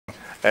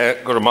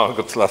Minister,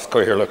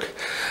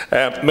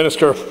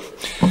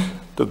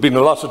 there's been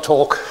a lot of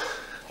talk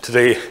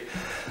today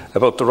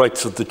about the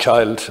rights of the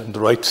child and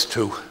the rights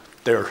to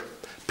their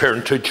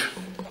parentage,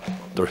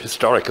 their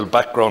historical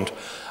background,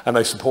 and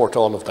I support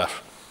all of that.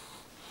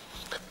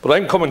 But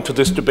I'm coming to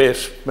this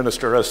debate,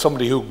 Minister, as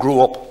somebody who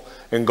grew up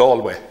in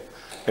Galway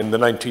in the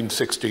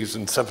 1960s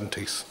and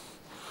 70s.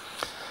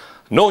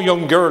 No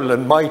young girl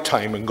in my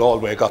time in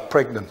Galway got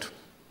pregnant.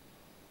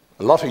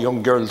 A lot of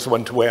young girls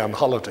went away on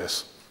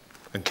holidays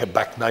and came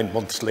back 9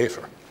 months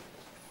later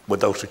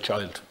without a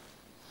child.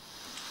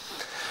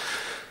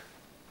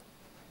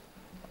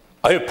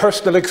 I have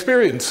personal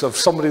experience of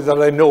somebody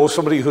that I know,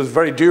 somebody who's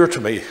very dear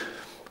to me,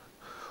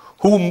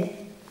 whom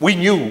we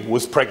knew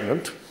was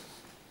pregnant,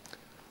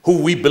 who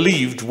we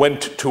believed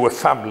went to a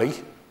family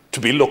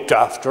to be looked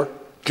after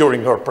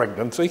during her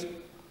pregnancy.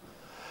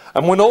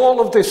 And when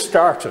all of this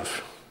started,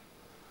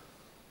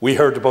 we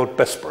heard about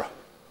Bessborough,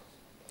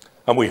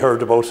 and we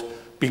heard about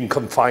being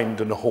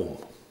confined in a home,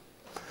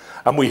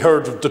 and we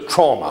heard of the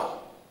trauma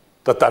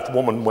that that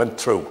woman went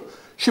through.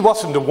 She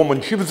wasn't a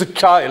woman, she was a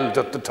child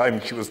at the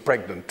time she was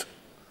pregnant.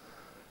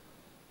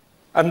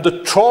 And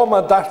the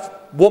trauma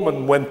that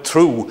woman went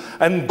through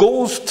and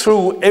goes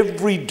through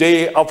every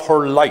day of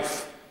her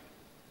life,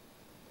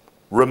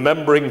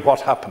 remembering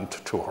what happened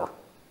to her.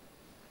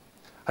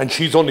 And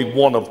she's only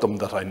one of them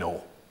that I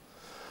know.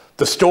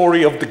 The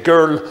story of the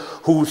girl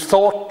who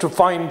sought to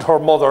find her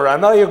mother,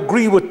 and I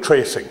agree with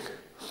tracing,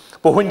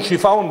 but when she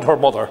found her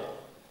mother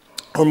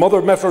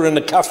met her in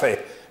a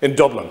cafe in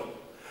Dublin,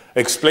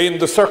 explained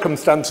the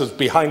circumstances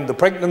behind the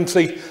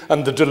pregnancy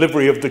and the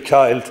delivery of the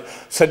child,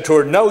 said to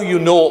her, "Now you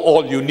know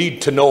all you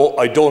need to know,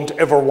 I don't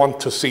ever want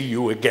to see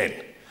you again."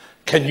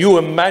 Can you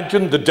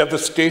imagine the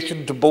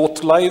devastation to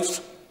both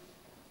lives?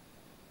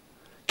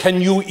 Can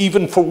you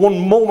even for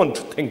one moment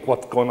think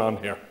what's going on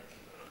here?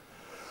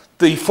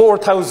 The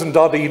 4,000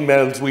 odd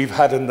emails we've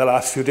had in the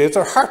last few days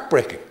are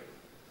heartbreaking.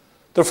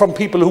 They're from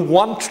people who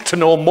want to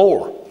know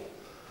more.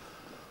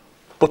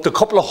 But the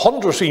couple of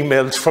hundred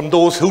emails from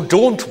those who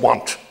don't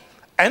want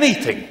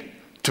anything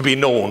to be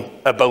known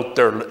about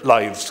their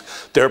lives,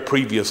 their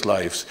previous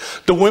lives.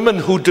 The women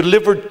who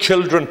delivered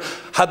children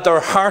had their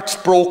hearts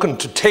broken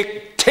to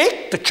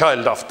take the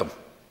child off them.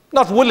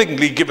 Not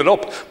willingly give it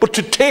up, but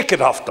to take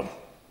it off them.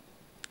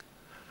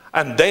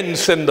 And then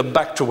send them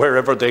back to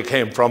wherever they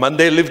came from, and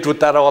they lived with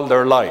that all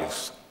their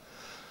lives.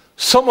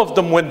 Some of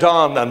them went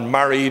on and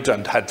married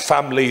and had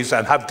families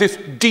and have this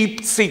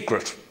deep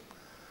secret,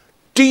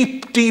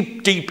 deep,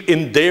 deep, deep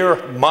in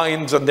their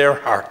minds and their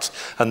hearts,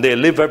 and they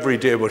live every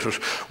day with it.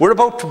 We're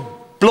about to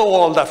blow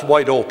all that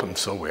wide open,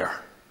 so we are.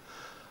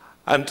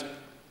 And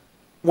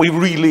we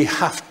really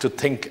have to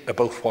think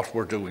about what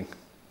we're doing.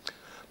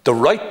 The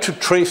right to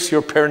trace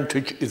your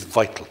parentage is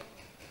vital.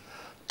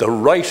 The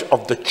right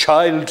of the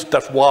child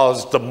that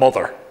was the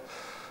mother.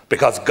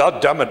 Because, God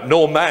damn it,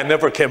 no man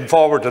ever came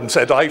forward and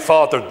said, "I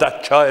fathered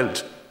that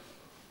child."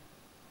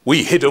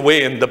 We hid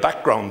away in the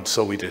background,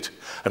 so we did,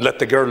 and let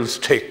the girls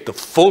take the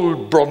full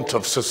brunt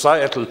of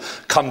societal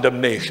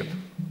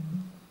condemnation.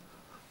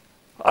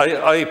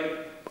 I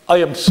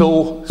am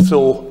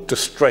so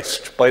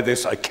distressed by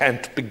this, I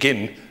can't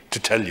begin to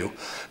tell you,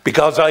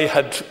 because I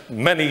had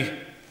many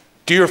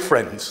dear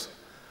friends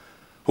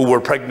who were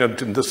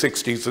pregnant in the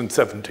 60s and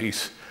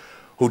 70s,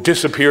 who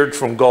disappeared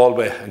from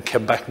Galway and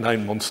came back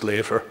 9 months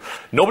later.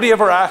 Nobody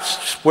ever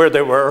asked where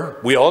they were.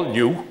 We all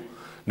knew.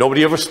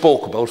 Nobody ever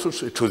spoke about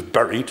it. It was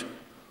buried.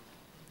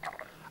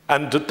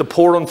 And the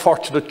poor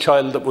unfortunate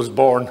child that was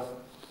born,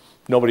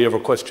 nobody ever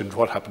questioned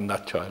what happened to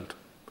that child.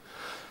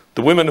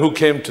 The women who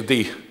came to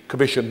the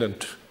commission,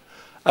 and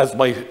as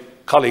my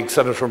colleague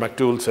Senator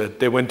McDougall said,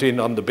 they went in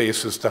on the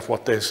basis that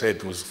what they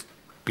said was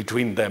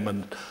between them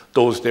and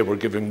those they were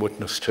giving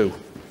witness to.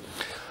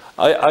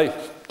 I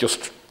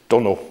just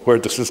don't know where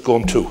this is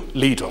going to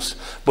lead us,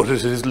 but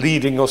it is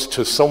leading us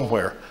to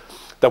somewhere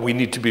that we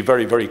need to be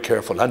very, very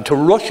careful. And to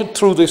rush it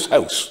through this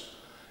House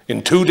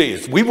in 2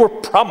 days, we were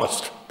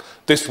promised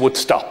this would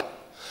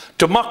stop.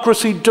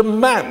 Democracy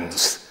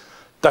demands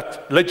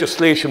that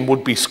legislation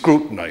would be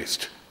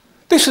scrutinised.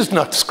 This is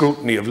not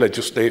scrutiny of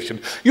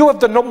legislation. You have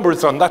the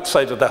numbers on that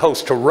side of the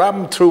House to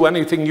ram through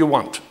anything you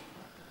want.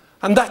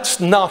 And that's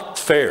not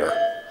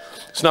fair.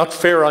 It's not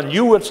fair on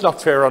you, it's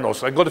not fair on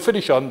us. I'm going to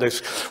finish on this.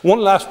 One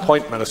last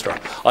point, Minister.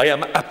 I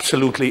am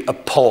absolutely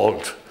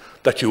appalled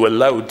that you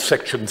allowed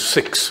Section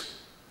 6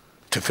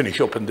 to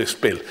finish up in this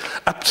bill.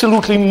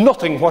 Absolutely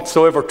nothing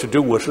whatsoever to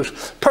do with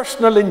it.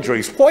 Personal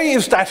injuries. Why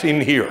is that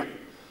in here?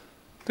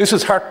 This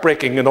is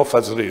heartbreaking enough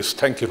as it is.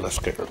 Thank you, Les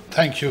Gerald.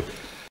 Thank you.